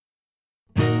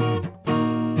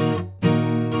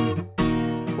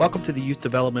Welcome to the Youth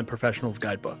Development Professionals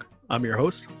Guidebook. I'm your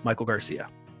host, Michael Garcia.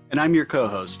 And I'm your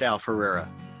co-host, Al Ferreira.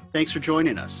 Thanks for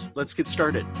joining us. Let's get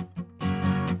started.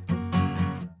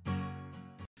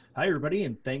 Hi, everybody,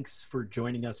 and thanks for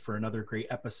joining us for another great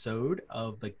episode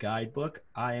of the Guidebook.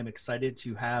 I am excited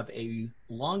to have a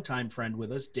longtime friend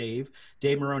with us, Dave.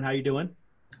 Dave Marone, how you doing?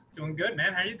 Doing good,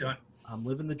 man. How you doing? I'm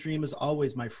living the dream as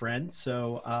always, my friend.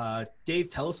 So, Dave,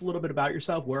 tell us a little bit about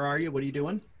yourself. Where are you? What are you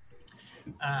doing?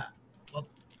 Well,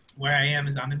 where I am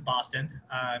is I'm in Boston.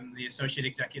 I'm the Associate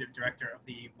Executive Director of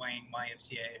the Wayne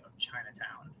YMCA of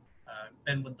Chinatown.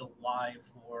 Been with the Y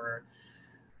for,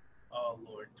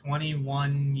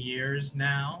 21 years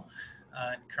now.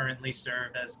 Currently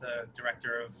serve as the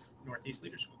Director of Northeast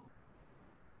Leader School.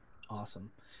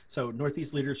 Awesome. So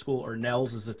Northeast Leader School, or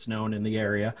NELS as it's known in the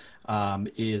area,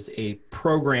 is a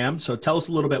program. So tell us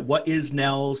a little bit, what is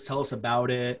NELS? Tell us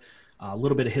about it, a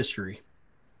little bit of history.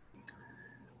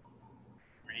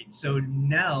 Right. So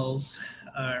NELS,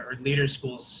 or Leader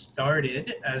School,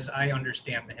 started, as I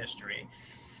understand the history,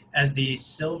 as the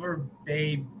Silver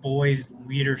Bay Boys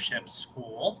Leadership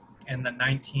School in the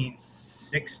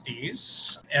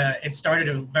 1960s. It started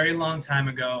a very long time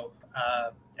ago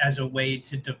as a way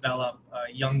to develop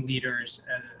young leaders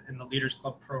in the Leaders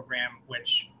Club program,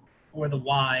 which for the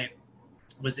Y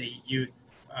was a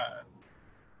youth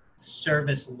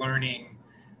service learning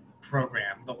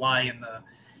program. The Y in the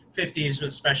 50s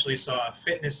especially saw a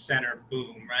fitness center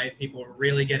boom, right? People were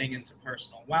really getting into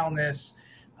personal wellness.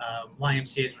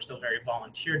 YMCAs were still very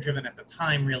volunteer driven at the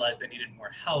time, realized they needed more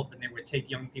help, and they would take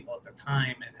young people at the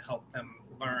time and help them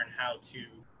learn how to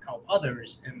help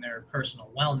others in their personal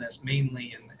wellness,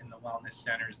 mainly in the wellness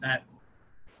centers. That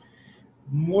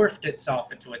morphed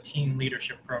itself into a teen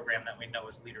leadership program that we know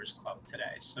as Leaders Club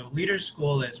today. So Leaders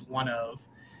School is one of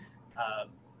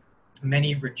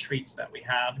many retreats that we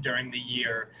have during the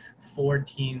year for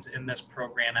teens in this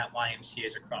program at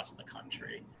YMCAs across the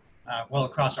country.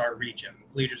 Across our region.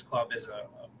 Leaders Club is a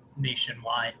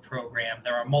nationwide program.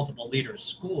 There are multiple Leaders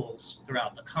schools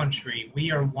throughout the country.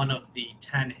 We are one of the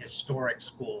 10 historic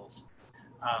schools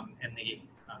in the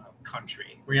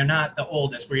country. We are not the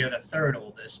oldest. We are the third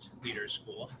oldest Leaders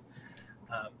school.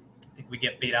 I think we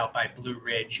get beat out by Blue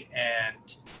Ridge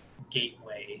and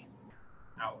Gateway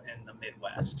out in the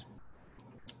Midwest.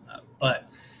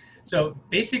 So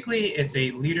basically it's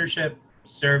a leadership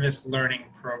service learning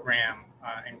program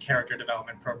and character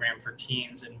development program for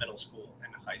teens in middle school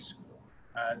and high school.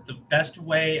 The best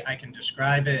way I can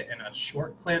describe it in a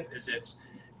short clip is it's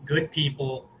good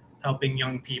people helping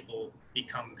young people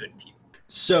become good people.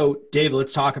 So, Dave,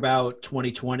 let's talk about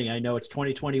 2020. I know it's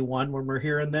 2021 when we're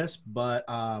hearing this, but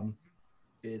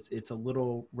it's a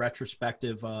little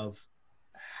retrospective of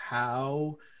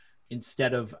how,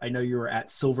 instead of, I know you were at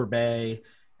Silver Bay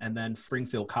and then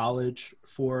Springfield College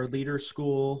for Leaders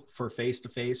School for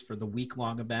face-to-face for the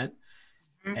week-long event.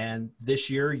 Mm-hmm. And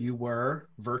this year you were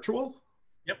virtual?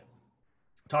 Yep.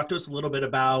 Talk to us a little bit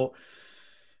about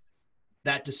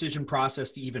that decision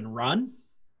process to even run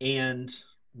and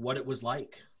what it was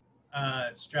like.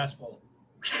 It's stressful.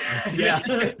 Yeah.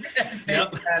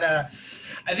 Yep. I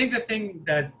think the thing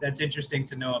that's interesting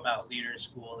to know about Leaders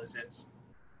School is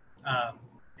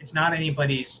it's not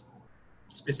anybody's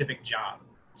specific job.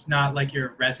 It's not like you're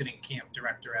a resident camp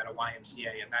director at a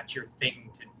YMCA and that's your thing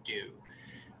to do.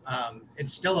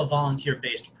 It's still a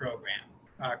volunteer-based program.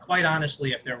 Quite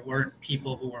honestly, if there weren't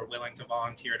people who were willing to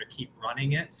volunteer to keep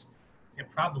running it, it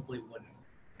probably wouldn't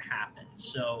happen.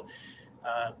 So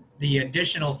the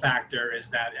additional factor is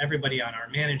that everybody on our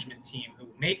management team who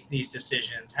makes these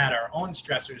decisions had our own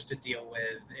stressors to deal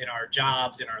with in our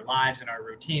jobs, in our lives, in our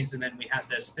routines. And then we had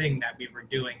this thing that we were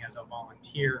doing as a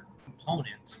volunteer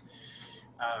component.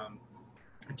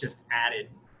 It just added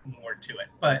more to it.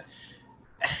 But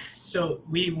so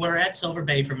we were at Silver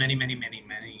Bay for many, many, many,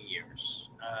 many years.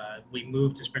 We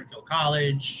moved to Springfield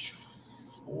College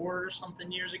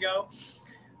 4-something years ago.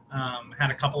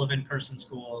 Had a couple of in-person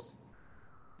schools.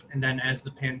 And then as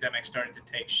the pandemic started to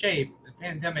take shape, the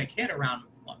pandemic hit around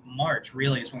March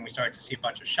really is when we started to see a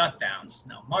bunch of shutdowns.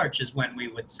 Now, March is when we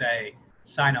would say,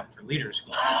 sign up for Leaders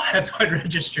School. That's when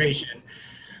registration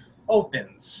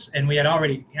opens. And we had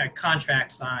already had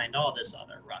contracts signed, all this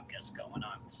other ruckus going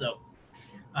on. So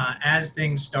as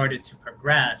things started to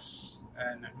progress,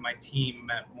 and my team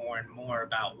met more and more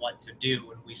about what to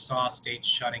do, and we saw states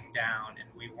shutting down, and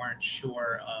we weren't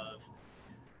sure of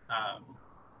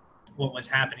what was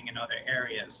happening in other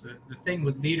areas. The thing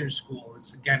with Leaders School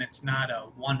is, again, it's not a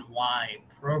one-wide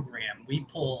program. We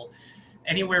pull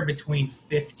anywhere between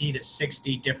 50 to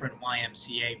 60 different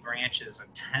YMCA branches and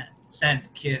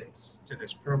send kids to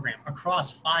this program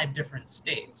across 5 different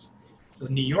states. So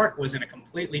New York was in a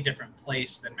completely different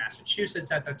place than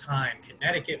Massachusetts at the time.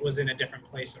 Connecticut was in a different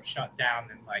place of shutdown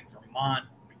than like Vermont,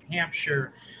 New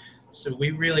Hampshire. So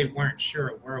we really weren't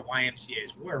sure where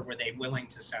YMCAs were. Were they willing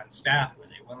to send staff? Were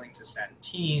they willing to send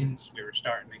teens? We were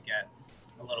starting to get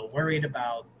a little worried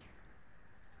about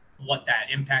what that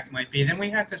impact might be. Then we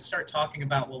had to start talking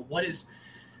about, well, what is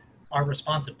our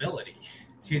responsibility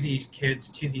to these kids,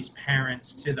 to these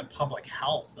parents, to the public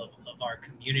health of our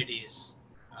communities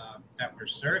that we're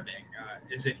serving?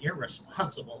 Is it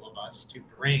irresponsible of us to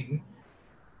bring,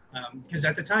 because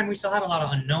at the time we still had a lot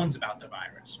of unknowns about the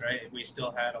virus, right? We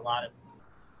still had a lot of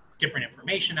different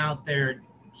information out there.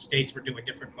 States were doing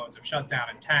different modes of shutdown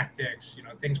and tactics. You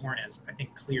know, things weren't as, I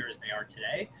think, clear as they are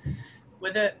today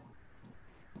with it.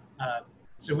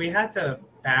 So we had to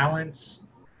balance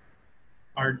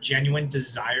our genuine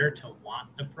desire to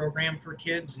want the program for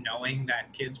kids, knowing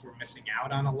that kids were missing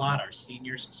out on a lot. Our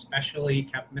seniors especially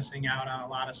kept missing out on a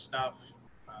lot of stuff.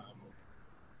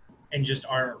 And just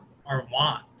our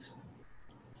want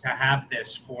to have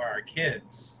this for our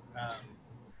kids.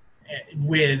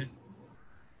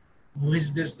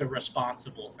 Was this the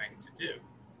responsible thing to do?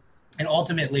 And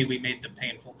ultimately, we made the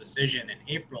painful decision in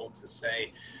April to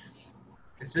say,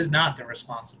 this is not the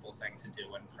responsible thing to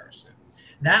do in person.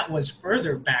 That was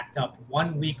further backed up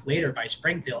 1 week later by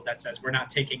Springfield that says we're not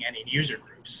taking any user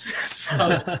groups. So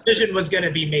the decision was going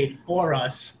to be made for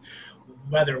us,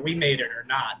 whether we made it or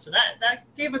not. So that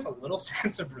gave us a little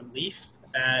sense of relief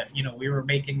that, you know, we were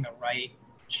making the right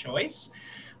choice.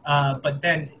 But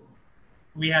then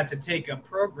we had to take a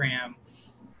program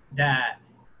that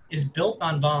is built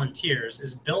on volunteers,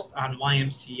 is built on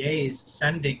YMCAs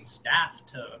sending staff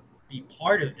to be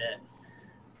part of it.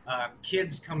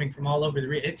 Kids coming from all over the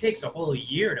region. It takes a whole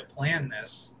year to plan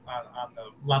this on the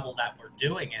level that we're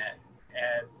doing it.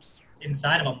 And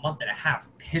inside of a month and a half,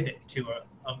 pivot to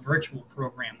a virtual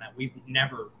program that we've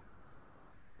never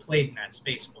played in that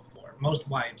space before. Most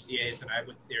YMCAs, and I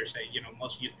would dare say, you know,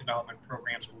 most youth development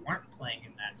programs weren't playing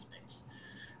in that space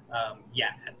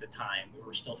yet at the time. We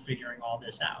were still figuring all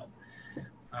this out.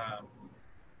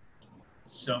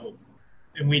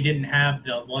 And we didn't have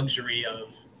the luxury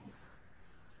of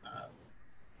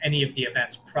any of the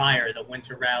events prior. The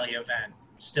Winter Rally event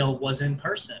still was in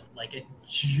person. Like, it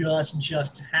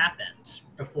just happened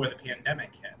before the pandemic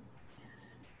hit.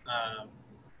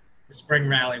 The Spring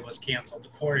Rally was canceled. The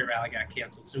Corey Rally got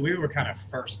canceled. So we were kind of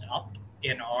first up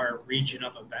in our region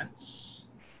of events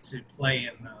to play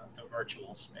in the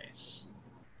virtual space.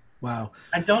 Wow.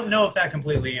 I don't know if that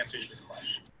completely answers your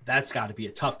question. That's got to be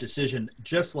a tough decision.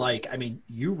 Just like, I mean,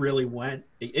 you really went,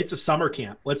 it's a summer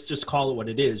camp. Let's just call it what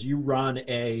it is. You run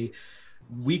a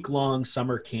week-long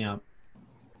summer camp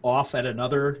off at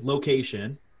another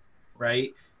location,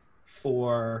 right?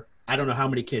 For, I don't know how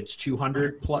many kids,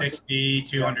 200 plus? 60,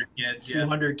 200 kids,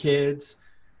 200 kids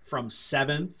from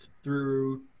 7th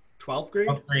through 12th grade?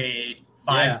 12th grade,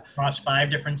 across 5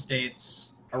 different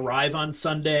states. Arrive on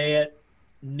Sunday at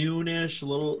noonish, a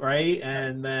little, right?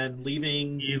 And then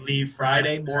you leave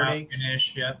Friday morning.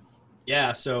 Yep.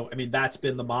 Yeah. So, I mean, that's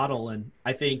been the model. And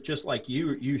I think just like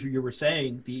you were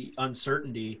saying, the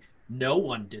uncertainty, no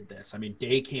one did this. I mean,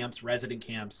 day camps, resident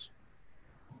camps.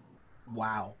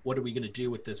 Wow. What are we going to do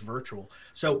with this virtual?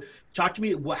 So talk to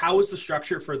me. How was the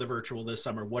structure for the virtual this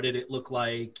summer? What did it look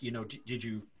like? You know, did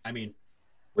you, I mean,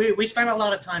 we spent a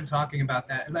lot of time talking about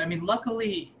that. I mean,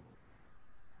 luckily,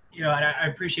 you know, I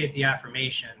appreciate the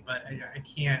affirmation, but I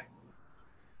can't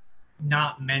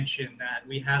not mention that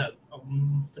we had a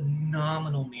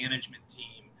phenomenal management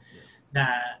team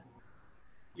that,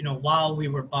 you know, while we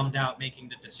were bummed out making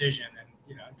the decision, and,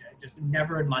 you know, just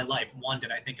never in my life, one,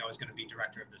 did I think I was going to be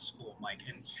director of this school, Mike,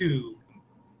 and two,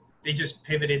 they just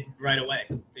pivoted right away.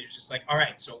 They were just like, all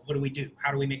right, so what do we do?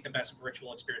 How do we make the best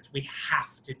virtual experience? We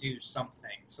have to do something.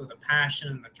 So the passion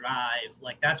and the drive,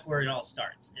 like, that's where it all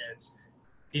starts. It's,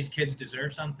 these kids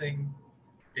deserve something.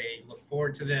 They look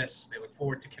forward to this. They look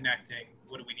forward to connecting.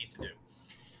 What do we need to do?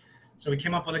 So we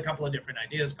came up with a couple of different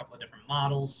ideas, a couple of different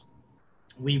models.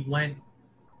 We went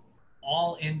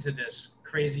all into this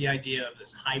crazy idea of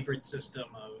this hybrid system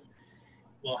of,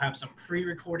 we'll have some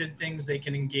pre-recorded things they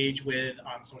can engage with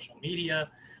on social media.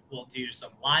 We'll do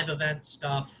some live event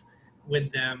stuff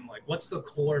with them. Like, what's the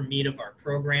core meat of our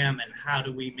program and how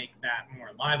do we make that more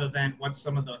live event? What's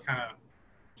some of the kind of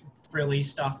frilly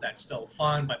stuff that's still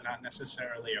fun, but not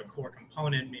necessarily a core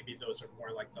component? Maybe those are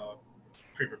more like the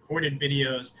pre-recorded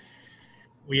videos.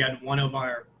 We had one of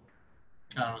our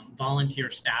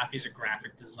volunteer staff. He's a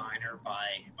graphic designer by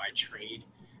trade,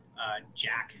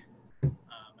 Jack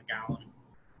McGowan.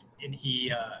 And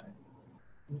he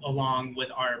along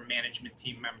with our management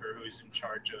team member who's in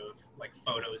charge of like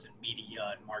photos and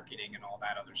media and marketing and all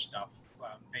that other stuff.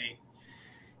 They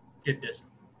did this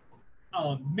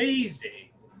amazing,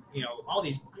 all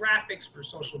these graphics for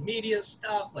social media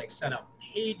stuff, like set up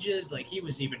pages, like he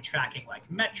was even tracking like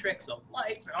metrics of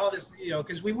likes and all this,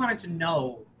 because we wanted to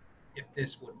know if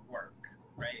this would work,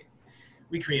 right?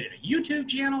 We created a YouTube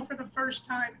channel for the first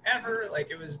time ever.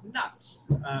 Like it was nuts.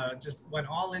 Just went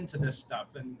all into this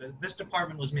stuff. And this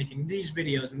department was making these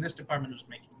videos and this department was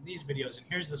making these videos. And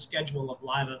here's the schedule of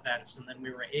live events. And then we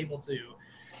were able to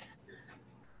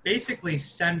basically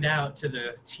send out to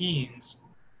the teens,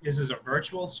 this is a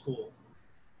virtual school.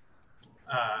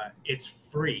 It's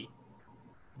free.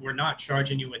 We're not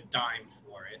charging you a dime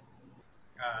for it.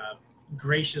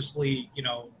 Graciously,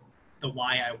 the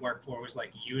Y I work for was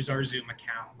like, use our Zoom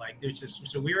account. Like there's just,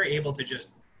 so we were able to just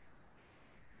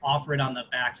offer it on the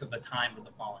backs of the time of the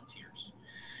volunteers.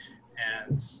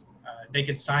 And they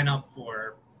could sign up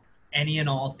for any and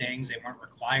all things. They weren't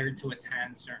required to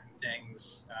attend certain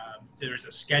things. There's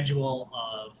a schedule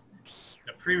of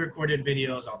the pre-recorded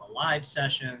videos, all the live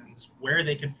sessions, where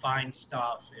they could find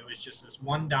stuff. It was just this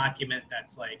one document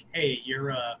that's like, hey, you're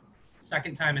a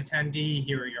second time attendee,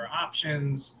 here are your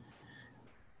options,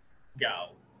 go,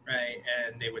 right?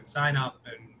 And they would sign up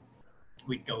and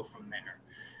we'd go from there.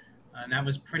 And that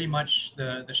was pretty much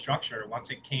the structure. Once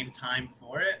it came time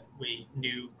for it, we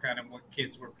knew kind of what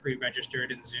kids were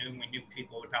pre-registered in Zoom. We knew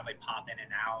people would probably pop in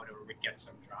and out or we'd get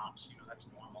some drops, that's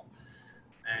normal.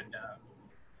 And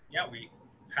we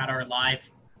had our live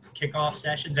kickoff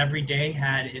sessions. Every day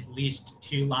had at least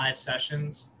 2 live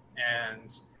sessions.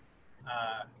 And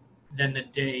then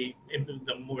there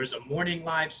was a morning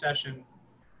live session.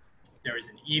 There was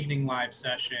an evening live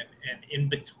session, and in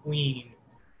between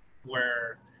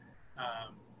were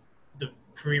the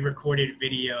pre-recorded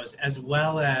videos, as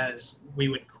well as we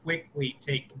would quickly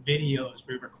take videos.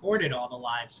 We recorded all the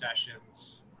live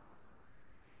sessions,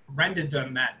 rendered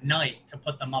them that night to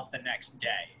put them up the next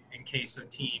day in case a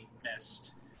team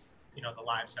missed, the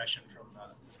live session from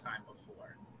the time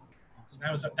before. So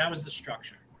that was the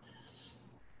structure.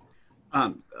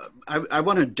 I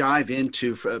want to dive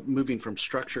into moving from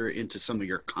structure into some of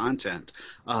your content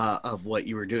of what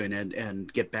you were doing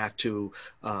and get back to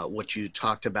what you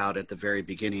talked about at the very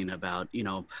beginning about,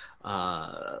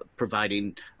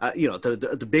 providing,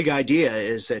 the big idea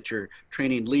is that you're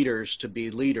training leaders to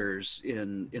be leaders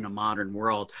in a modern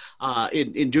world.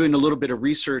 In doing a little bit of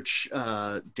research,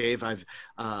 Dave,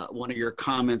 one of your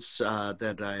comments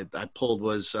that I pulled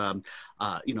was,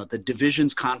 the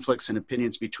divisions, conflicts, and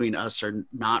opinions between us are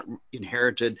not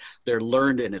inherited. They're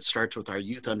learned, and it starts with our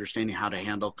youth understanding how to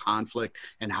handle conflict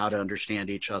and how to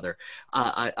understand each other.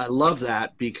 I love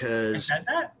that because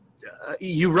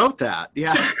you wrote that.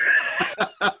 Yeah.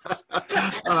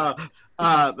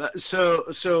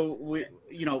 So we,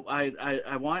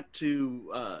 I want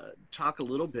to talk a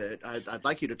little bit. I'd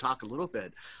like you to talk a little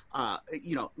bit,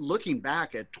 looking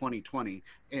back at 2020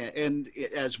 and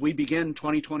as we begin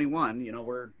 2021,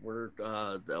 we're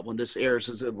when this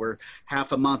airs, we're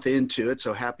half a month into it.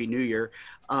 So Happy New Year.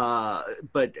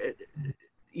 But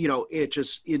it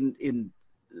just in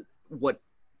what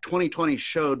 2020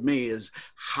 showed me is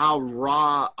how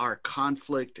raw our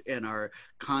conflict and our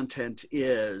content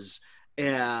is,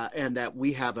 and that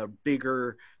we have a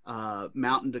bigger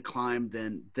mountain to climb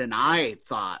than I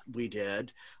thought we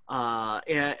did.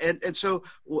 And so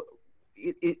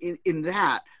in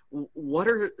that, what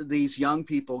are these young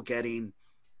people getting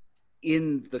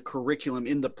in the curriculum,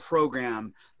 in the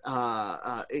program,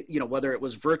 whether it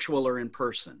was virtual or in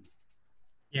person?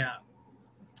 Yeah.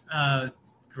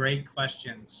 Great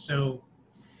question. So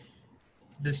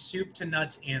the soup to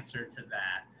nuts answer to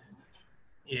that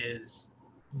is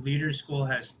Leader School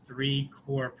has 3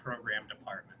 core program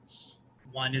departments.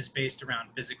 One is based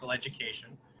around physical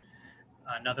education.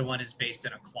 Another one is based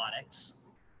in aquatics.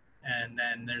 And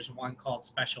then there's one called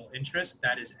special interest.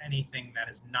 That is anything that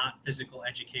is not physical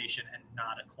education and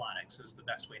not aquatics is the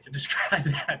best way to describe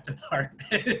that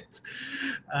department.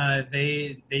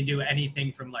 They do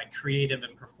anything from like creative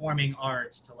and performing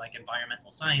arts to like environmental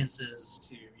sciences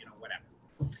to, whatever.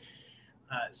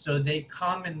 So they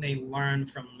come and they learn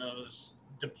from those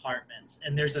departments.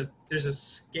 And there's a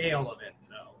scale of it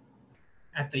though.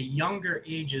 At the younger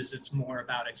ages, it's more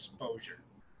about exposure.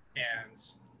 And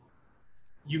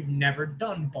you've never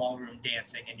done ballroom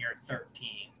dancing and you're 13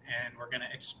 and we're going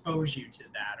to expose you to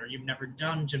that, or you've never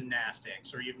done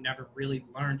gymnastics, or you've never really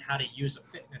learned how to use a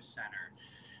fitness center,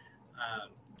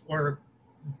 or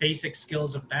basic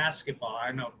skills of basketball.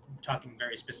 I know I'm talking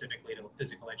very specifically to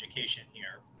physical education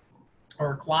here,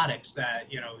 or aquatics that,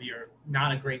 you're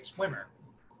not a great swimmer.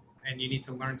 and you need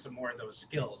to learn some more of those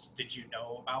skills. Did you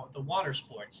know about the water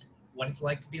sports, what it's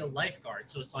like to be a lifeguard?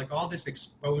 So it's like all this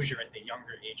exposure at the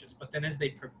younger ages, but then as they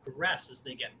progress, as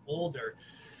they get older,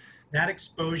 that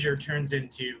exposure turns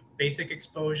into basic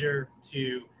exposure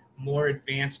to more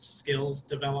advanced skills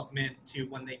development to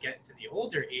when they get to the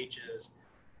older ages.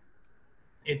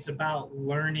 It's about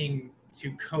learning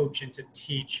to coach and to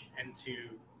teach and to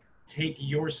take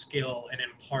your skill and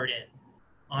impart it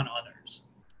on others,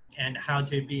 and how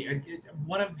to be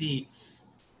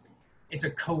it's a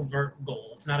covert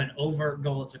goal. It's not an overt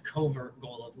goal. It's a covert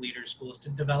goal of Leader School, is to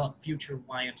develop future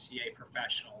YMCA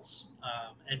professionals,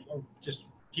 or just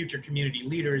future community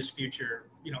leaders, future,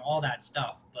 all that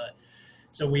stuff. But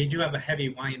so we do have a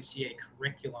heavy YMCA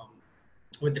curriculum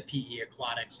with the PE,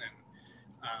 aquatics, and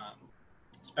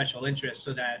special interests,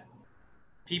 so that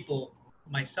people,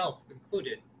 myself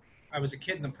included, I was a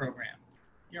kid in the program.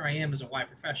 Here I am as a Y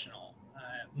professional.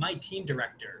 My team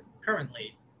director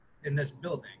currently in this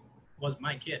building was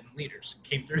my kid in Leaders,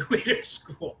 came through Leader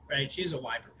School, right? She's a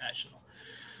Y professional.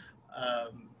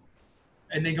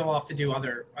 And they go off to do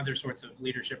other sorts of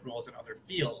leadership roles in other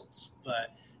fields.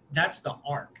 But that's the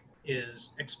arc,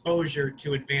 is exposure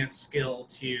to advanced skill,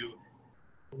 to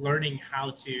learning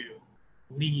how to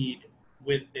lead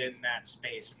within that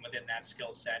space and within that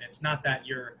skill set. It's not that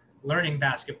you're learning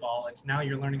basketball, it's now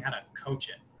you're learning how to coach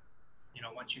it,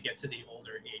 once you get to the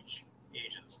older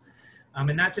ages.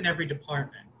 And that's in every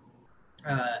department.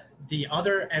 The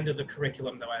other end of the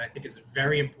curriculum, though, I think is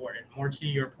very important, more to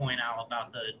your point, Al,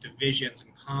 about the divisions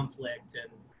and conflict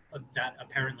and that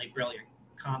apparently brilliant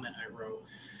comment I wrote,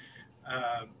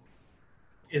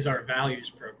 is our values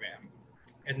program.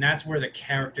 And that's where the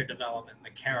character development,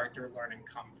 the character learning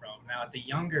come from. Now, at the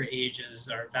younger ages,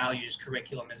 our values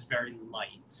curriculum is very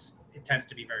light. It tends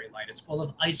to be very light. It's full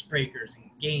of icebreakers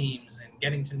and games and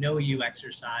getting to know you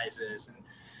exercises and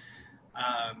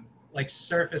like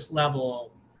surface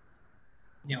level,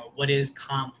 what is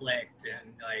conflict,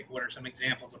 and like what are some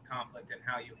examples of conflict and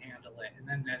how you handle it. And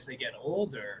then as they get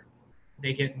older,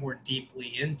 they get more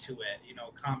deeply into it,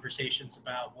 conversations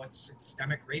about what's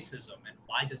systemic racism and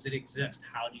why does it exist?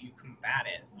 How do you combat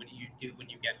it? What do you do when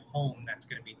you get home that's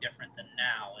going to be different than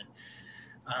now?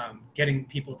 And getting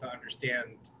people to understand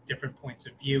different points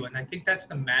of view. And I think that's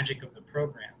the magic of the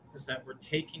program, is that we're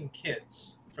taking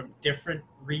kids from different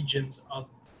regions of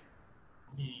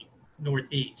the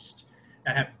Northeast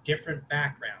that have different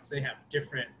backgrounds. They have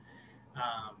different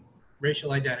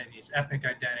racial identities, ethnic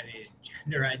identities,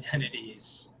 gender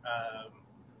identities,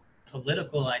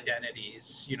 political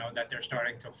identities, that they're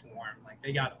starting to form. Like,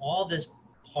 they got all this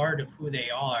part of who they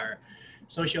are,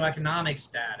 socioeconomic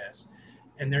status,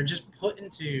 and they're just put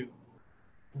into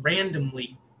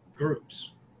randomly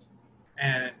groups.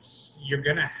 And you're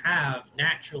going to have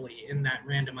naturally in that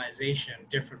randomization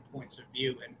different points of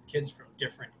view, and kids from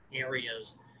different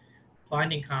areas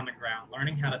finding common ground,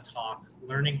 learning how to talk,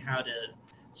 learning how to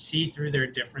see through their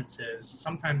differences,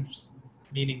 sometimes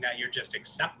meaning that you're just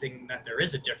accepting that there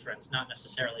is a difference, not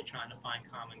necessarily trying to find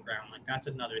common ground. Like, that's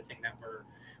another thing that we're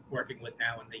working with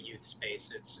now in the youth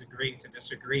space. It's agreeing to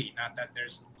disagree. Not that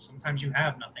sometimes you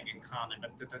have nothing in common,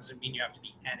 but that doesn't mean you have to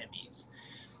be enemies,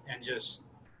 and just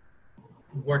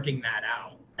working that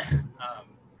out.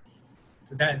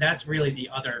 So that's really the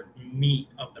other meat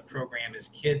of the program, is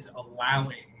kids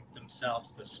allowing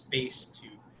themselves the space to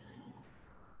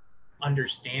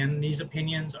understand these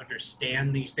opinions,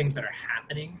 understand these things that are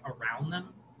happening around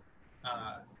them.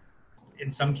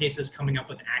 In some cases, coming up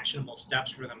with actionable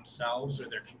steps for themselves or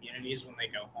their communities when they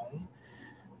go home.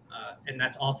 And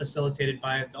that's all facilitated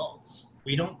by adults.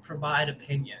 We don't provide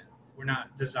opinion. We're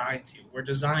not designed to. We're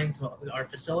designed to, our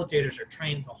facilitators are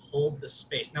trained to hold the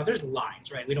space. Now, there's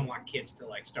lines, right? We don't want kids to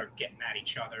like start getting at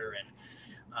each other. And,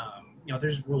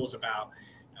 there's rules about,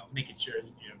 making sure,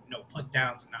 no put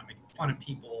downs and not making fun of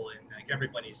people, and like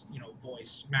everybody's,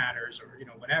 voice matters, or,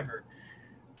 whatever.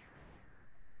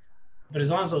 But as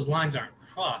long as those lines aren't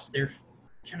crossed, they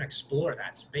can explore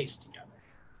that space together,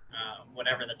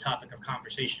 whatever the topic of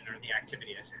conversation or the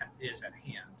activity is at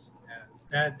hand.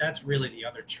 And that's really the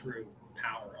other true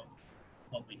power of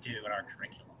what we do in our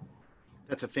curriculum.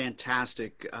 That's a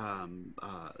fantastic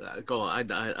goal.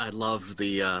 I love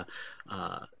the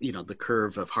the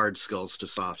curve of hard skills to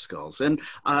soft skills, and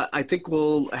I think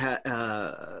we'll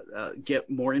get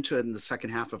more into it in the second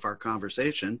half of our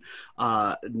conversation.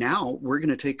 Now we're going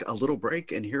to take a little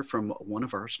break and hear from one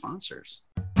of our sponsors.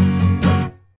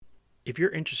 If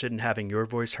you're interested in having your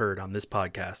voice heard on this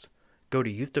podcast, go to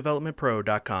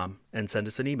youthdevelopmentpro.com and send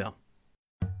us an email.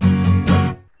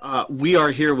 We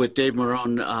are here with Dave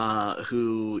Marone,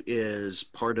 who is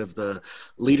part of the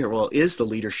is the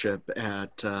leadership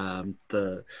at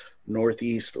the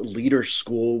Northeast Leader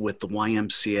School with the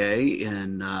YMCA,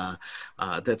 and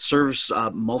that serves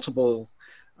multiple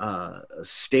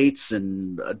states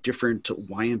and different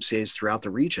YMCA's throughout the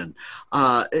region.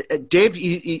 Dave,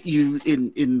 you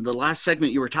in the last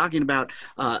segment you were talking about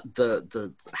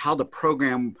the how the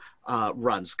program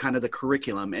runs, kind of the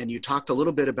curriculum, and you talked a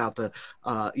little bit about the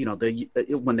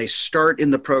when they start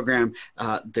in the program,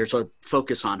 there's a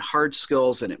focus on hard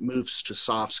skills and it moves to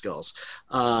soft skills.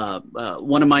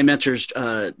 One of my mentors,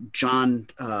 John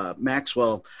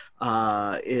Maxwell,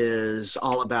 is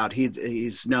all about,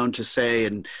 he's known to say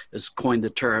and has coined the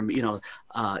term,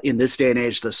 in this day and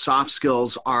age, the soft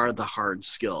skills are the hard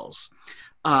skills.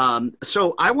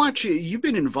 So I want you've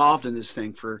been involved in this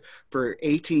thing for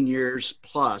 18 years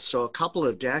plus, so a couple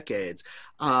of decades.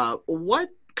 What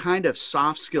kind of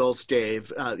soft skills,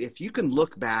 Dave, if you can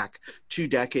look back 2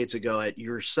 decades ago at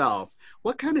yourself,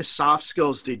 what kind of soft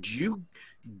skills did you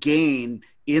gain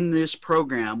in this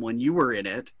program when you were in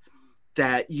it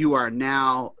that you are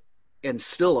now and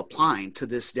still applying to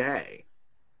this day?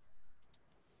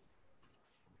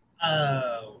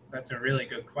 Oh, that's a really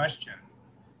good question.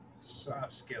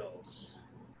 Soft skills.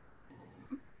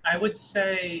 I would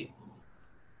say,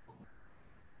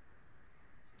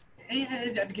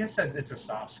 I guess it's a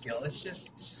soft skill. It's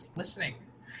just listening,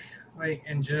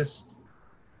 and just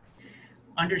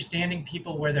understanding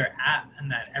people where they're at,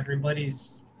 and that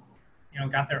everybody's,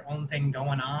 got their own thing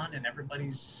going on, and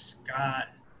everybody's got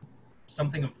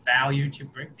something of value to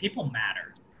bring. People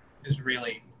matter is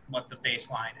really what the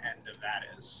baseline end of that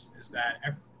is that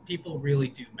people really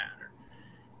do matter.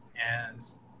 And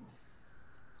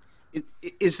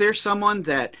is there someone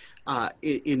that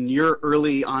in your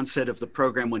early onset of the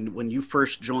program, when you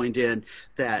first joined in,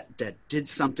 that did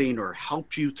something or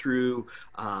helped you through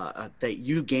that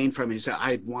you gained from it? You said,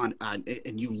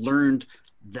 and you learned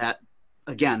that,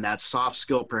 again, that soft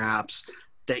skill perhaps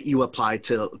that you apply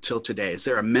till today. Is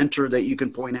there a mentor that you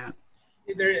can point at?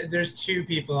 There's 2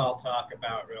 people I'll talk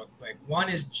about real quick. One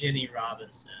is Ginny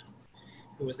Robinson,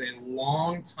 who was a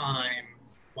long time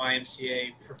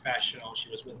YMCA professional. She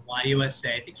was with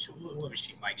YUSA. I think what was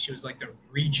she, Mike? She was like the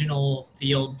regional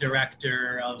field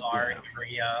director of our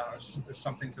area, or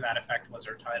something to that effect was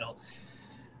her title.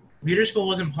 Leader School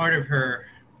wasn't part of her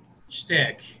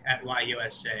shtick at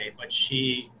YUSA, but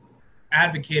she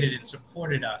advocated and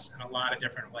supported us in a lot of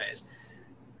different ways.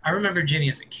 I remember Ginny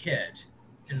as a kid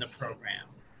in the program.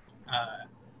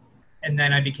 And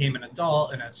then I became an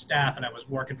adult and a staff, and I was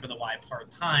working for the Y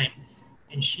part-time.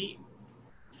 And she,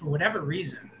 for whatever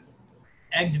reason,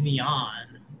 egged me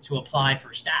on to apply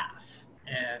for staff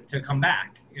and to come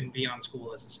back and be on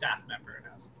school as a staff member. And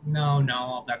I was like,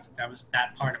 no, that was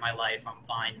that part of my life. I'm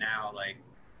fine now.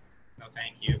 No,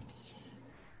 thank you.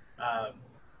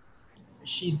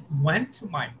 She went to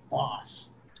my boss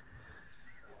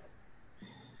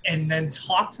and then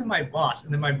talked to my boss.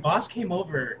 And then my boss came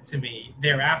over to me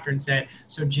thereafter and said,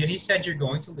 so Ginny said you're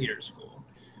going to leader school.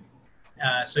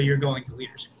 So you're going to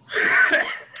leader school.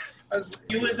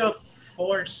 It was a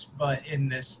force, but in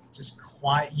this just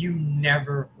quiet, you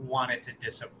never wanted to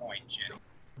disappoint Ginny.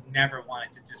 Never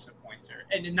wanted to disappoint her.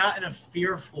 And not in a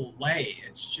fearful way.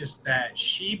 It's just that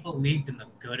she believed in the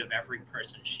good of every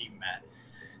person she met.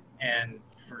 And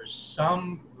for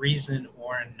some reason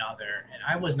or another, and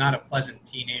I was not a pleasant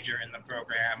teenager in the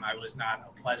program. I was not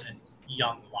a pleasant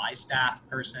young Y staff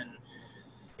person.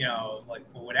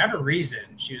 For whatever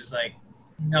reason, she was like,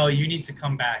 no, you need to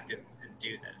come back and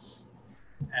do this.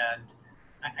 And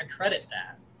I credit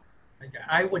that.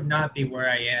 I would not be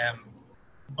where I am,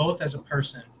 both as a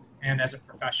person and as a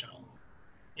professional,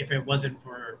 if it wasn't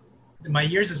for my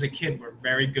years as a kid were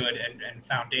very good and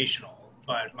foundational,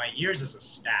 but my years as a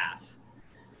staff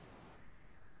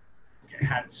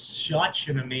had such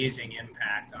an amazing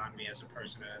impact on me as a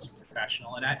person and as a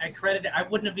professional. And I credit it. I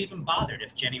wouldn't have even bothered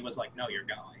if Ginny was like, no, you're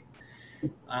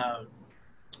going.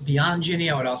 Beyond Ginny,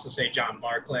 I would also say John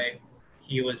Barclay.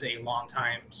 He was a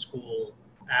longtime school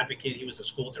advocate. He was a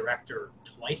school director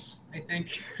twice, I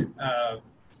think.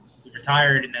 He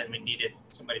retired, and then we needed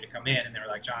somebody to come in, and they were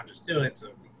like, John, just do it. So,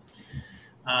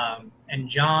 and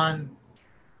John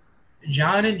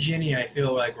and Ginny, I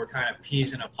feel like were kind of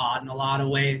peas in a pod in a lot of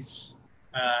ways.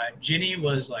 Ginny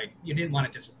was like, you didn't want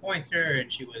to disappoint her, and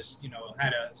she was,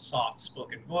 had a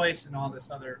soft-spoken voice and all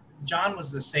this other. John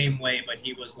was the same way, but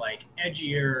he was like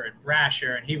edgier and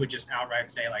brasher, and he would just outright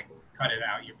say like, cut it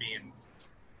out, you're being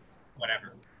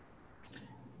whatever.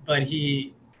 But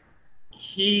he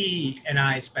and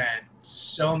I spent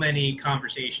so many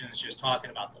conversations just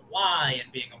talking about the why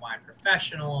and being a why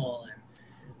professional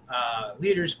and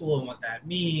leader school and what that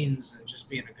means and just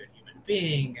being a good human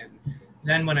being. And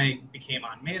then when I became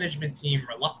on management team,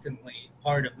 reluctantly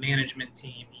part of management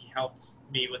team, he helped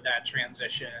me with that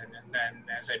transition. And then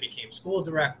as I became school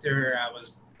director, I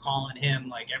was calling him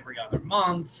like every other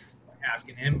month,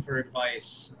 asking him for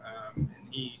advice. And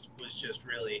he was just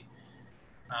really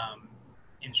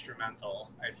instrumental,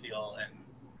 I feel,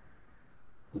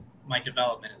 in my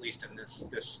development, at least in this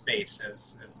space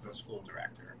as the school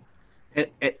director.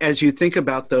 As you think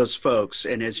about those folks,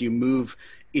 and as you move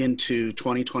into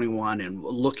 2021 and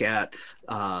look at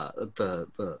the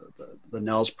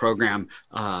NELS program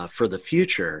for the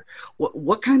future,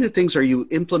 what kind of things are you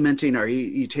implementing? Are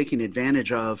you taking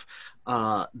advantage of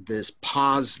this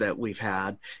pause that we've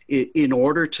had in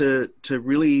order to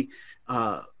really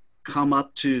come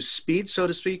up to speed, so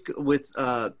to speak, with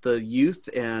the youth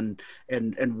and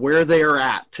where they are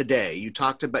at today?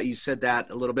 You said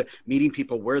that a little bit, meeting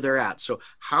people where they're at. So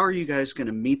how are you guys going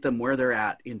to meet them where they're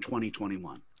at in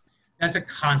 2021? That's a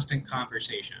constant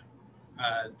conversation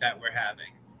that we're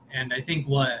having. And I think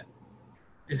what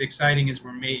is exciting is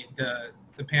the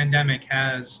pandemic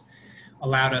has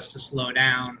allowed us to slow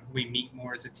down. We meet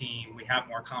more as a team. We have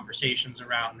more conversations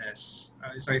around this.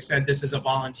 As I said, this is a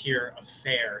volunteer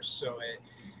affair, so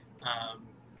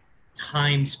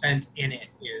time spent in it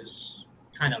is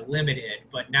kind of limited,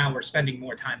 but now we're spending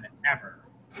more time than ever.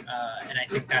 And I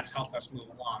think that's helped us move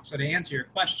along. So to answer your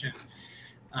question,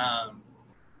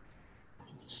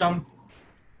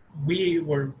 we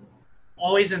were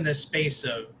always in this space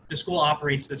of the school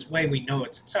operates this way, we know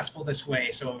it's successful this way,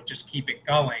 so just keep it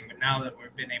going. But now that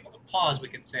we've been able to pause, we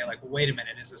can say like, well, wait a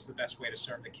minute, is this the best way to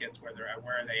serve the kids where they're at,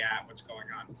 where are they at, what's going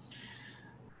on?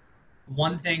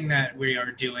 One thing that we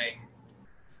are doing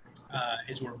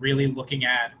is we're really looking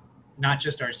at not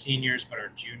just our seniors, but our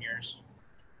juniors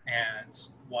and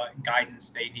what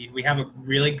guidance they need. We have a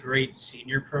really great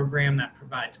senior program that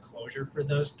provides closure for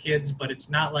those kids, but it's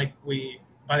not like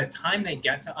by the time they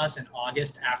get to us in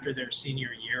August after their senior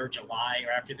year, July,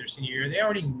 or after their senior year, they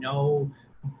already know,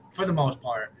 for the most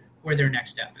part, where their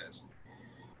next step is.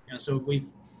 So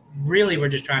we're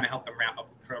just trying to help them wrap up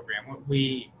the program. What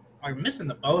we are missing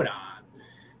the boat on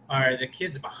are the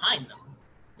kids behind them,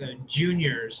 the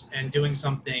juniors, and doing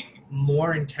something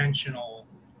more intentional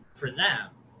for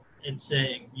them and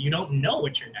saying, you don't know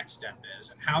what your next step is,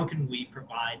 and how can we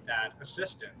provide that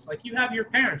assistance? Like, you have your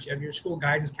parents, you have your school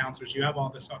guidance counselors, you have all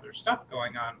this other stuff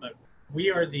going on, but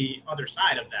we are the other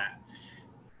side of that.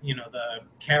 The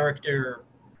character,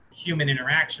 human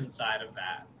interaction side of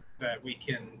that we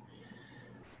can,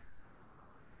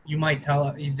 you might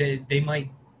tell, they might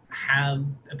have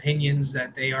opinions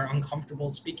that they are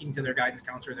uncomfortable speaking to their guidance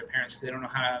counselor or their parents because they don't know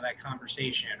how to have that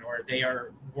conversation, or they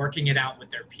are working it out with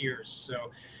their peers.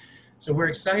 So we're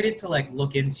excited to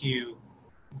look into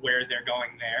where they're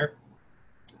going there.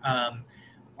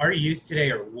 Our youth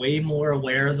today are way more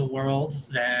aware of the world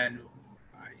than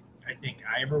I think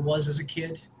I ever was as a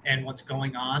kid and what's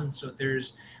going on. So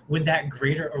with that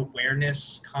greater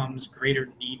awareness comes greater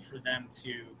need for them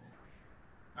to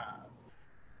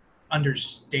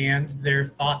understand their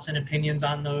thoughts and opinions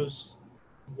on those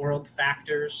world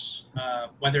factors,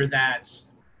 whether that's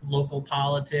local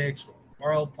politics or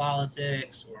world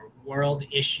politics or world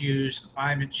issues,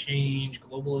 climate change,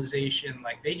 globalization.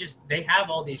 They have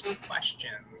all these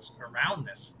questions around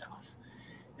this stuff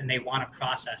and they want to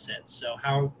process it. So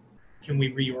how can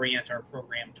we reorient our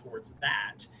program towards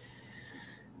that?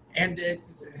 And I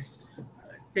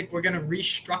think we're going to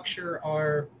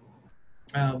restructure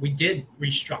we did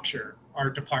restructure our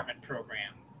department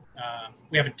program.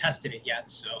 We haven't tested it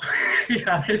yet, so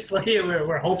obviously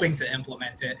we're hoping to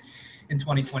implement it in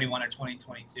 2021 or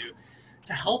 2022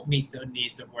 to help meet the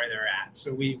needs of where they're at.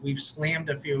 So we've slammed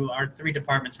our 3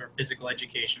 departments for physical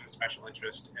education and special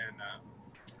interest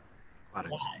and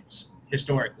lives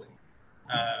historically.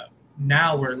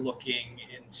 Now we're looking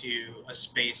into a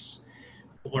space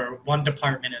where one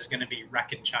department is going to be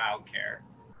rec and childcare,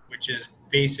 which is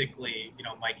basically,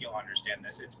 Mike, you'll understand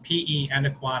this. It's PE and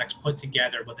aquatics put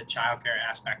together with the childcare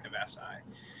aspect of SI.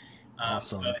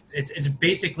 Awesome. So it's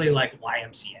basically like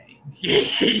YMCA,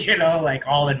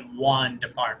 all in one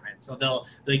department. So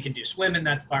they can do swim in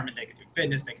that department, they can do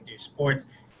fitness, they can do sports.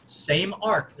 Same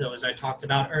arc, though, as I talked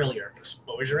about earlier.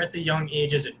 Exposure at the young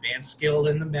ages, advanced skills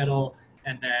in the middle,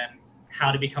 and then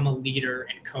how to become a leader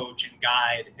and coach and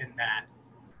guide in that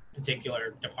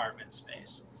particular department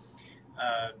space.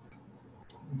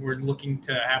 We're looking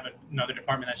to have another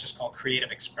department that's just called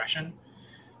creative expression.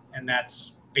 And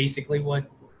that's basically what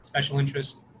special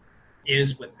interest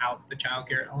is without the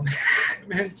childcare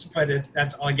element. But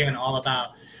that's again all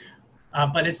about.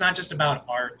 But it's not just about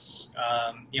arts.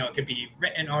 It could be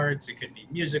written arts, it could be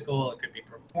musical, it could be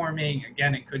performing.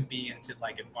 Again, it could be into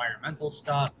like environmental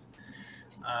stuff.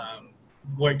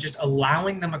 We're just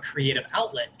allowing them a creative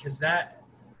outlet, because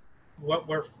what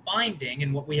we're finding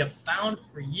and what we have found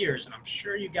for years, and I'm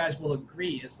sure you guys will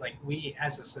agree, is like we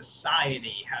as a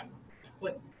society have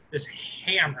put this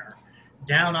hammer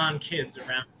down on kids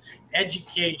around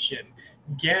education,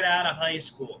 get out of high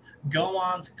school, go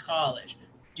on to college,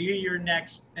 do your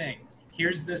next thing.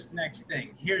 Here's this next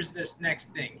thing. Here's this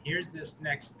next thing. Here's this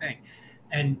next thing.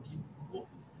 And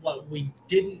what we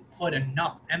didn't put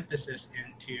enough emphasis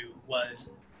into was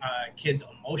kids'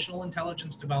 emotional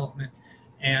intelligence development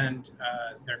and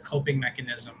their coping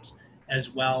mechanisms, as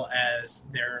well as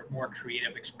their more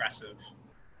creative, expressive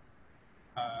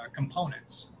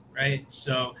components, right?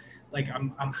 So, like,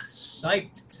 I'm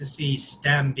psyched to see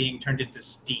STEM being turned into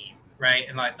STEAM, right?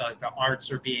 And like the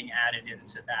arts are being added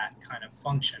into that kind of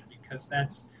function, because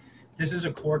this is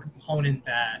a core component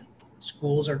that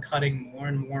schools are cutting more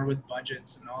and more with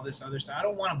budgets and all this other stuff. I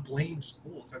don't want to blame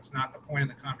schools. That's not the point of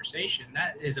the conversation.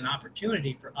 That is an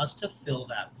opportunity for us to fill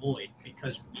that void,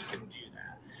 because we can do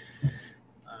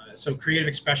that. So creative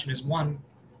expression is one.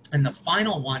 And the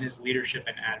final one is leadership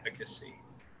and advocacy.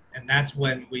 And that's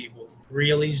when we will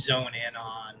really zone in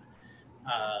on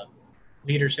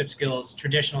leadership skills,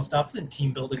 traditional stuff, and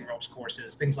team building, ropes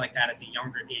courses, things like that at the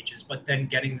younger ages, but then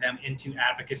getting them into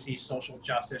advocacy, social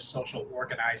justice, social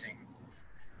organizing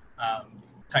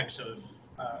types of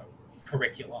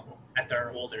curriculum at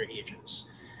their older ages.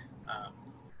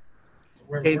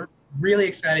 We're really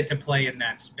excited to play in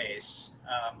that space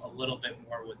a little bit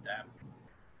more with them.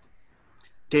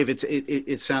 Dave,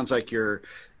 it sounds like your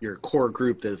core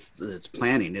group that's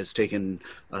planning has taken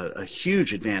a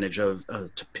huge advantage of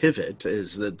to pivot,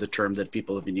 is the term that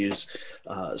people have been used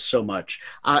so much.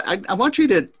 I want you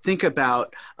to think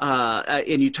about,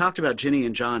 and you talked about Ginny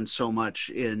and John so much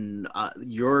in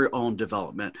your own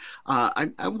development.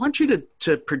 I want you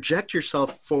to project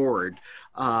yourself forward.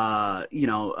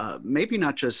 Maybe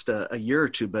not just a year or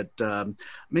two, but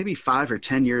maybe 5 or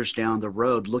 10 years down the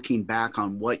road, looking back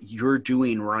on what you're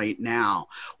doing right now.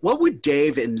 What would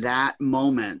Dave in that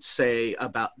moment say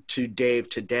to Dave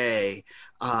today,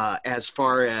 as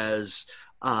far as,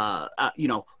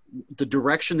 the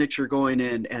direction that you're going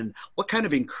in, and what kind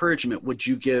of encouragement would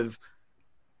you give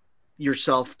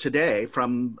yourself today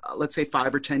from, let's say,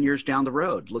 5 or 10 years down the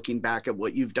road, looking back at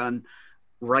what you've done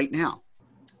right now?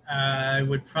 I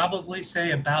would probably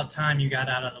say about time you got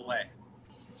out of the way.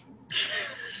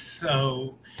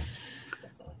 So,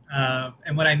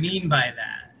 and what I mean by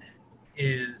that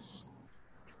is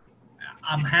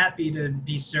I'm happy to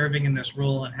be serving in this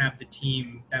role and have the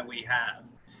team that we have.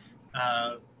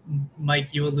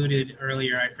 Mike, you alluded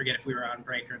earlier, I forget if we were on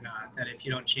break or not, that if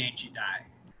you don't change, you die.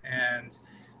 And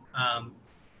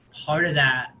part of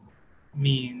that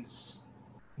means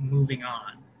moving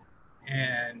on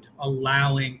and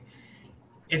allowing.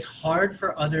 It's hard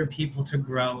for other people to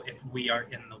grow if we are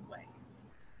in the way.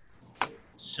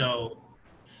 So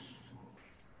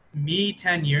me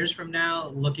 10 years from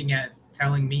now,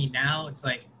 telling me now, it's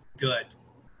like, good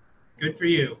for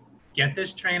you. Get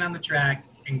this train on the track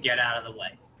and get out of the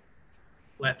way.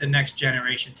 Let the next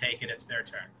generation take it. It's their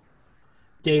turn.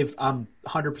 Dave, I'm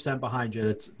 100% behind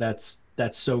you. That's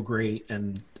so great.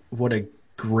 And what a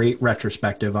great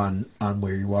retrospective on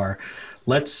where you are.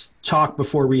 Let's talk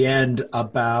before we end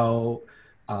about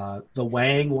the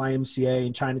Wang YMCA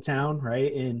in Chinatown,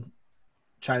 right? In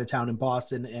Chinatown in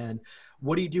Boston. And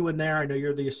what are you doing there? I know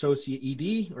you're the associate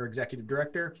ED or executive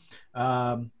director.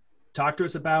 Talk to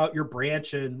us about your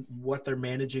branch and what they're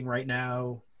managing right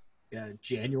now,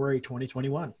 January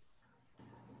 2021.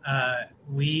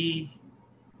 We,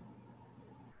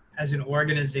 as an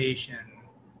organization,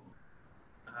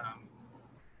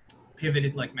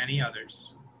 pivoted like many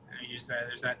others. I use that,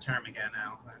 there's that term again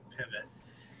now, pivot.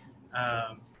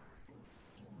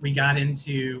 We got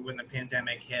into, when the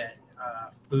pandemic hit,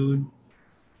 food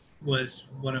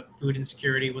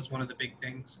insecurity was one of the big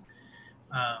things.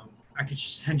 I could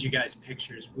send you guys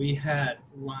pictures. We had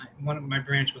my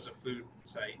branch was a food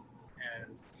site,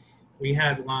 and we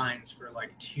had lines for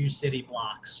like 2 city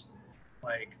blocks,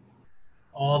 like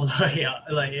all the way up,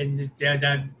 like, and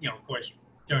that, of course,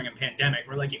 during a pandemic,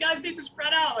 we're like, you guys need to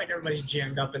spread out. Like, everybody's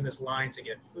jammed up in this line to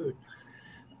get food.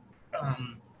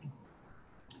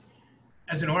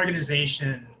 As an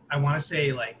organization, I want to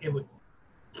say, like, it would,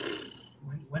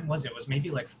 when was it? It was maybe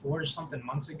like 4 or something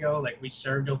months ago. Like, we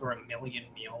served over 1 million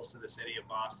meals to the city of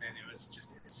Boston. It was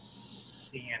just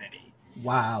insanity.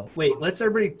 Wow. Wait, let's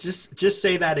everybody just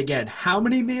say that again. How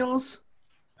many meals?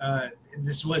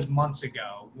 This was months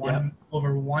ago. Yep.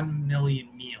 Over 1 million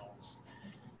meals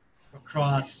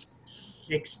across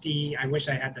 60. I wish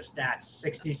I had the stats.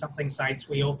 60 something sites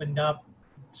we opened up.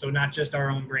 So not just our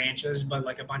own branches, but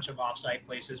like a bunch of offsite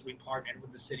places. We partnered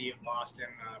with the city of Boston,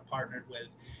 partnered with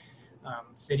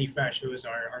City Fresh, who is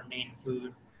our main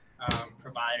food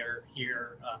provider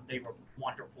here. They were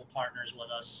wonderful partners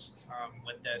with us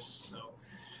with this. So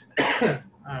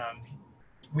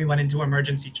we went into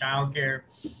emergency childcare,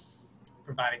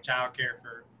 providing childcare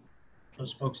for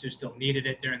those folks who still needed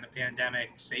it during the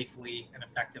pandemic safely and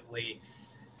effectively.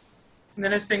 And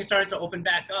then as things started to open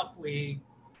back up, we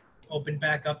opened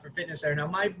back up for fitness there. Now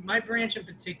my branch in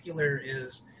particular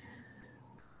is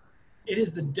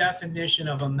the definition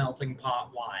of a melting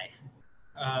pot Y.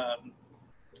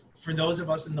 For those of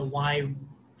us in the Y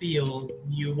field,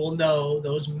 you will know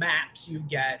those maps you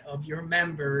get of your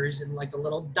members and like the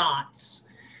little dots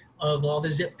of all the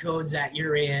zip codes that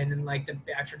you're in, and like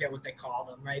I forget what they call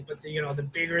them, right? But the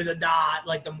bigger the dot,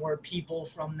 like the more people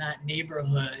from that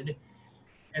neighborhood.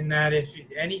 And that if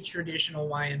any traditional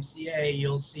YMCA,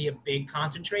 you'll see a big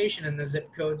concentration in the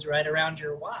zip codes right around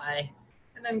your Y,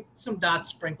 and then some dots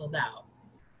sprinkled out.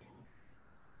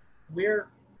 We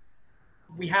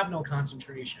have no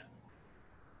concentration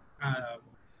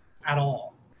at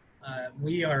all.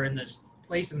 We are in this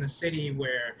place in the city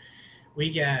where we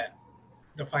get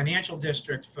the financial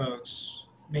district folks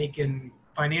making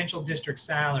financial district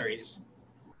salaries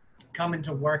coming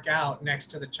to work out next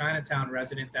to the Chinatown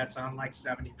resident that's on like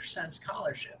 70%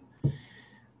 scholarship.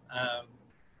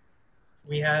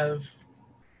 We have,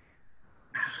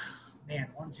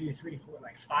 1, 2, 3, 4,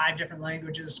 like 5 different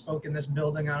languages spoken in this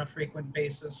building on a frequent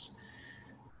basis.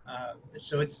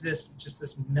 So it's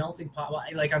this melting pot.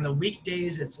 Like on the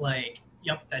weekdays, it's like,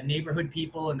 yep, the neighborhood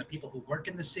people and the people who work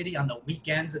in the city. On the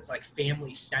weekends, it's like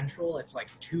family central. It's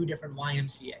like 2 different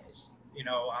YMCAs,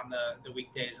 on the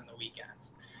weekdays and the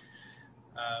weekends.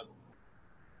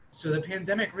 So the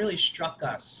pandemic really struck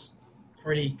us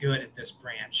pretty good at this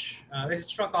branch. It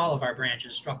struck all of our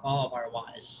branches, struck all of our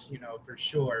Ys, for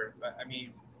sure. But I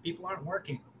mean, people aren't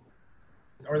working,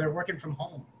 or they're working from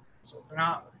home. So if they're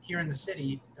not here in the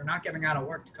city, they're not getting out of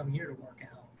work to come here to work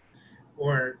out,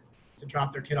 or to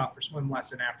drop their kid off for swim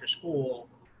lesson after school.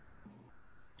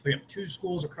 We have 2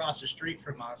 schools across the street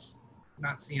from us,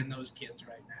 not seeing those kids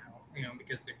right now,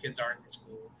 because their kids aren't in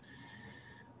school.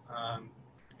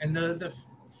 And the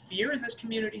fear in this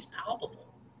community is palpable.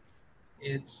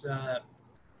 It's,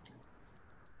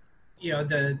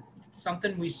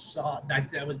 something we saw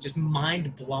that was just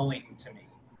mind-blowing to me.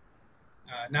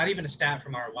 Not even a stat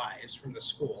from our Ys, from the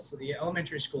school. So the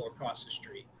elementary school across the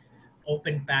street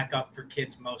opened back up for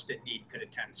kids most in need could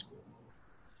attend school,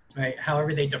 right?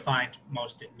 However they defined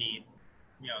most in need.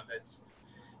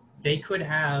 They could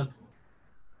have,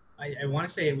 I want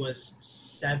to say it was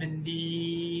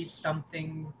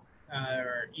 70-something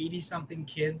or 80-something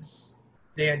kids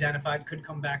they identified could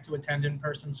come back to attend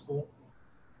in-person school.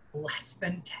 Less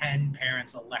than 10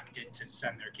 parents elected to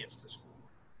send their kids to school.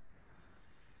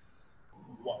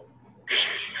 Whoa.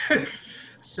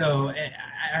 So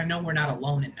I know we're not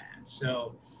alone in that.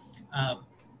 So,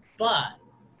 but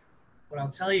what I'll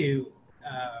tell you,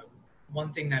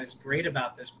 one thing that is great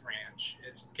about this branch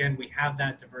is, again, we have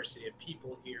that diversity of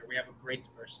people here. We have a great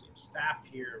diversity of staff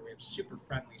here. We have super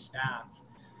friendly staff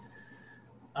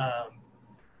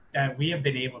that we have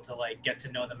been able to get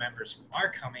to know the members who are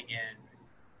coming in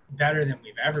better than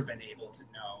we've ever been able to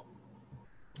know.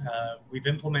 We've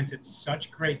implemented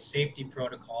such great safety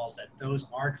protocols that those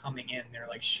are coming in. They're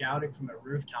shouting from the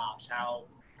rooftops how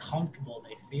comfortable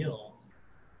they feel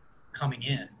coming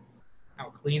in, how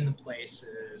clean the place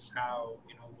is, how,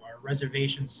 our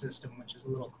reservation system, which is a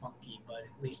little clunky, but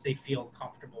at least they feel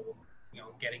comfortable,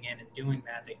 getting in and doing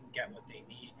that. They can get what they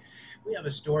need. We have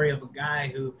a story of a guy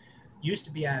who used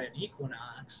to be at an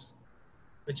Equinox,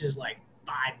 which is 5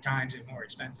 times more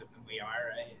expensive than we are,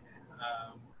 right?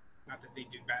 Not that they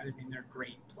do bad. I mean, they're a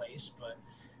great place, but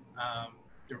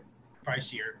they're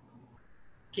pricier.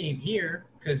 Came here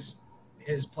because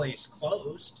his place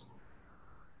closed,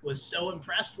 was so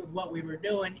impressed with what we were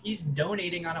doing, he's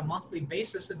donating on a monthly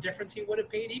basis the difference he would have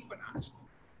paid Equinox,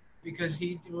 because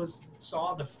he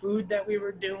saw the food that we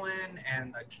were doing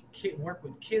and the work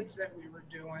with kids that we were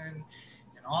doing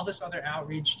and all this other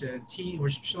outreach to teens. We're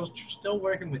still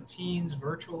working with teens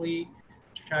virtually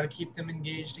to try to keep them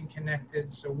engaged and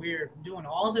connected. So we're doing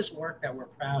all this work that we're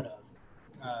proud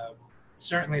of,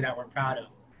 certainly that we're proud of.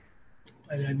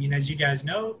 But I mean, as you guys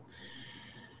know,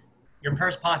 your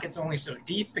purse pocket's only so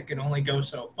deep, it can only go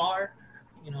so far,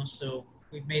 so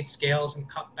we've made scales and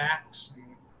cutbacks. And,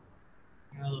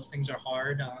 you know, those things are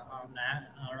hard on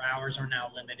that. Our hours are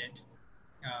now limited.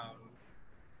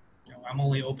 You know, I'm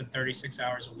only open 36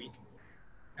 hours a week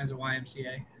as a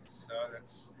YMCA, so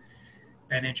that's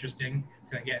been interesting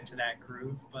to get into that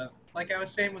groove. But like I was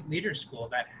saying with Leader School,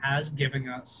 that has given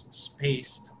us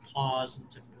space to pause and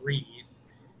to breathe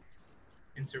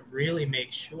and to really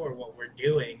make sure what we're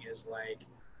doing is like,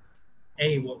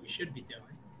 A, what we should be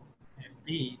doing, and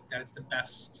B, that it's the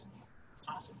best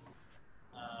possible.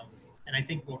 And I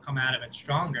think we'll come out of it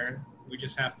stronger. We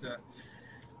just have to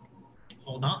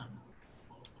hold on.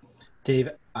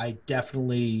 Dave, I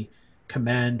definitely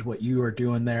commend what you are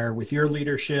doing there with your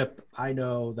leadership. I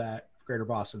know that Greater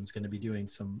Boston is going to be doing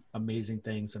some amazing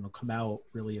things and will come out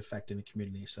really affecting the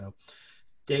community. So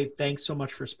Dave, thanks so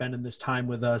much for spending this time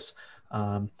with us.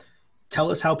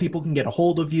 Tell us how people can get a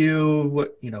hold of you.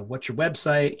 What's your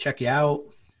website? Check you out.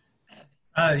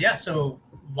 So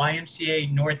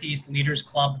YMCA Northeast Leaders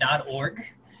Club.org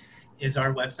is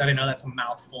our website. I know that's a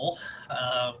mouthful,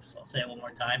 so I'll say it one more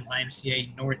time,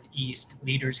 YMCA Northeast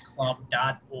Leaders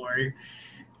Club.org.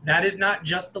 That is not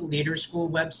just the Leader School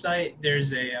website.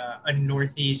 There's a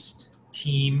Northeast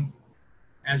team,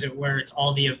 as it were. It's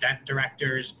all the event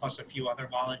directors plus a few other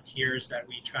volunteers that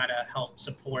we try to help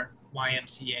support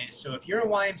YMCAs. So if you're a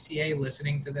YMCA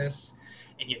listening to this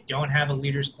and you don't have a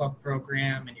Leaders Club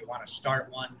program and you want to start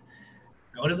one,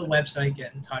 go to the website,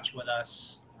 get in touch with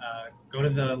us. Go to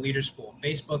the Leader School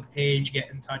Facebook page, get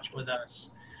in touch with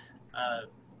us.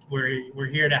 We're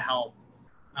here to help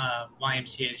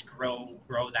YMCAs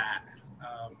grow that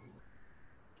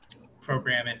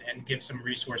program and give some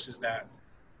resources that,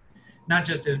 not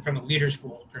just from a Leader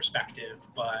School perspective,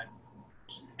 but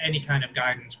any kind of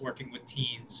guidance working with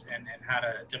teens and how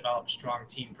to develop strong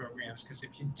teen programs. Because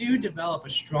if you do develop a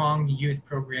strong youth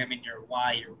program in your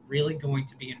Y, you're really going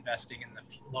to be investing in the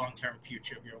long-term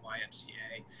future of your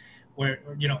YMCA, where,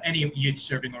 any youth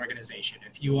serving organization.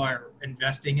 If you are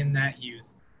investing in that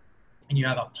youth and you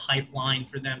have a pipeline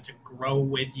for them to grow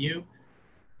with you,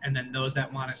 and then those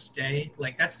that want to stay,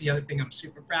 like, that's the other thing I'm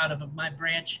super proud of my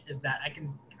branch, is that I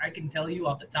can tell you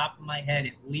off the top of my head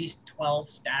at least 12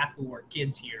 staff who are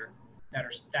kids here that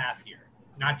are staff here,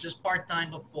 not just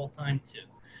part-time, but full-time too.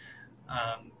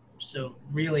 So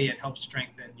really it helps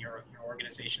strengthen your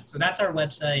organization. So that's our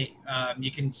website.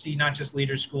 You can see not just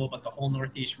Leader School, but the whole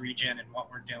Northeast region and what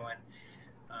we're doing.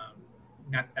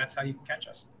 That's how you can catch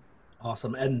us.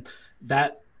 Awesome. And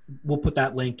we'll put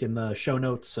that link in the show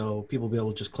notes so people will be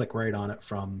able to just click right on it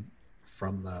from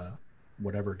the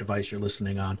whatever device you're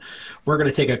listening on. We're going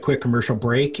to take a quick commercial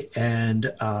break,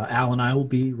 and Al and I will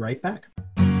be right back.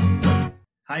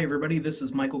 Hi, everybody. This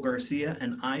is Michael Garcia,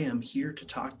 and I am here to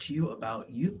talk to you about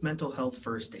Youth Mental Health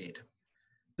First Aid.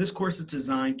 This course is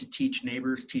designed to teach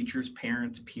neighbors, teachers,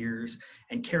 parents, peers,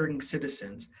 and caring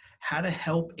citizens how to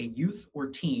help a youth or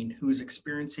teen who is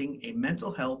experiencing a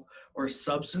mental health or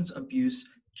substance abuse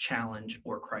challenge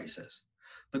or crisis.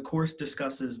 The course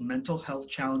discusses mental health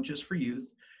challenges for youth,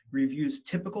 reviews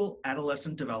typical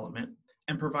adolescent development,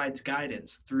 and provides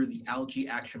guidance through the ALGE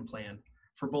action plan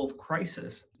for both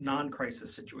crisis,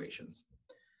 non-crisis situations.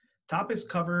 Topics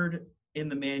covered in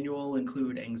the manual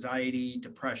include anxiety,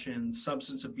 depression,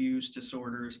 substance abuse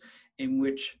disorders in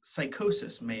which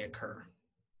psychosis may occur,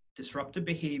 disruptive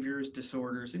behaviors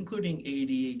disorders, including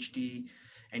ADHD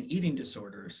and eating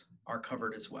disorders, are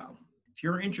covered as well. If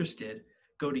you're interested,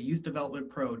 go to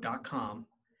youthdevelopmentpro.com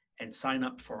and sign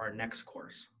up for our next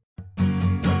course.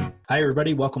 Hi,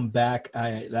 everybody. Welcome back.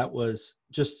 That was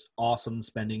just awesome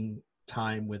spending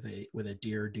time with a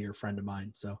dear friend of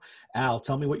mine. So, Al,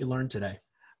 tell me what you learned today.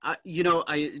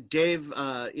 Dave,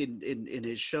 in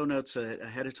his show notes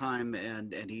ahead of time,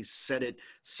 and he said it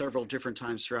several different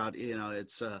times throughout,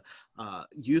 it's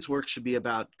youth work should be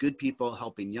about good people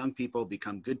helping young people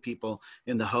become good people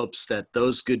in the hopes that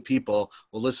those good people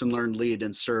will listen, learn, lead,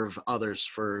 and serve others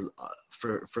for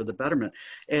the betterment.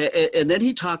 And then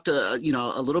he talked, a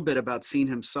little bit about seeing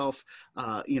himself,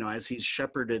 as he's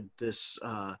shepherded this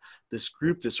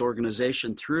group, this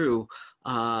organization through,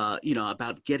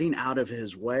 about getting out of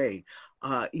his way.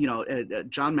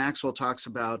 John Maxwell talks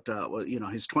about,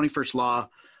 his 21st law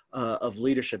of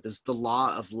leadership is the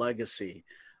law of legacy.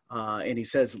 And he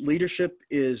says, leadership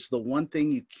is the one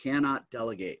thing you cannot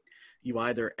delegate. You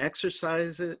either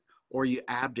exercise it or you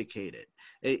abdicate it.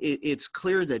 It's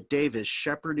clear that Dave is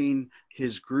shepherding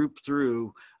his group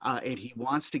through, and he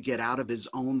wants to get out of his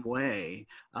own way,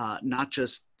 not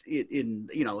just in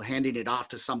handing it off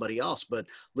to somebody else, but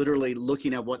literally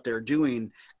looking at what they're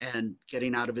doing and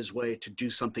getting out of his way to do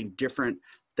something different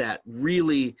that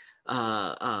really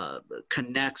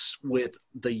connects with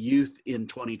the youth in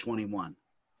 2021.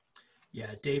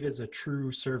 Yeah, Dave is a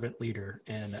true servant leader,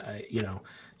 and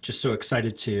just so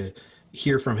excited to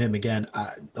hear from him again.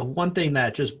 The one thing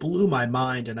that just blew my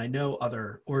mind, and I know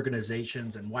other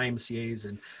organizations and YMCA's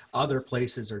and other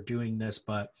places are doing this,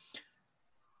 but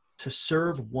to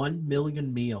serve 1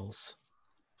 million meals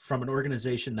from an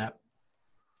organization that,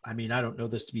 I mean, I don't know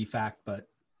this to be fact, but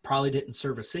probably didn't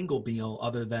serve a single meal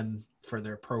other than for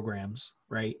their programs,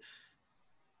 right?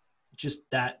 Just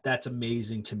that's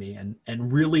amazing to me,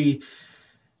 and really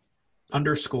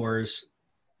underscores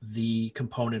the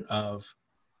component of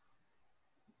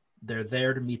they're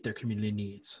there to meet their community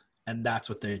needs. And that's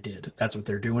what they did. That's what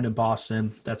they're doing in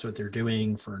Boston. That's what they're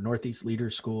doing for Northeast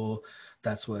Leaders School.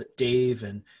 That's what Dave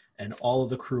and all of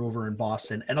the crew over in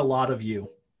Boston and a lot of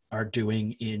you are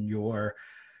doing in your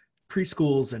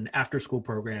preschools and after school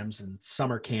programs and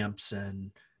summer camps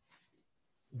and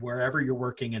wherever you're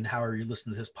working and however you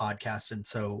listen to this podcast. And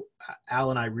so,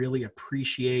 Alan, I really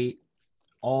appreciate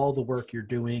all the work you're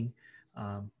doing.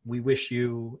 We wish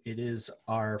you, it is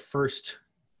our first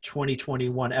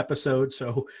 2021 episode.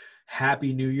 So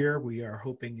happy New Year. We are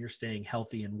hoping you're staying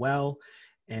healthy and well,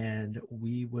 and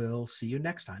we will see you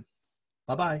next time.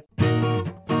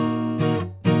 Bye-bye.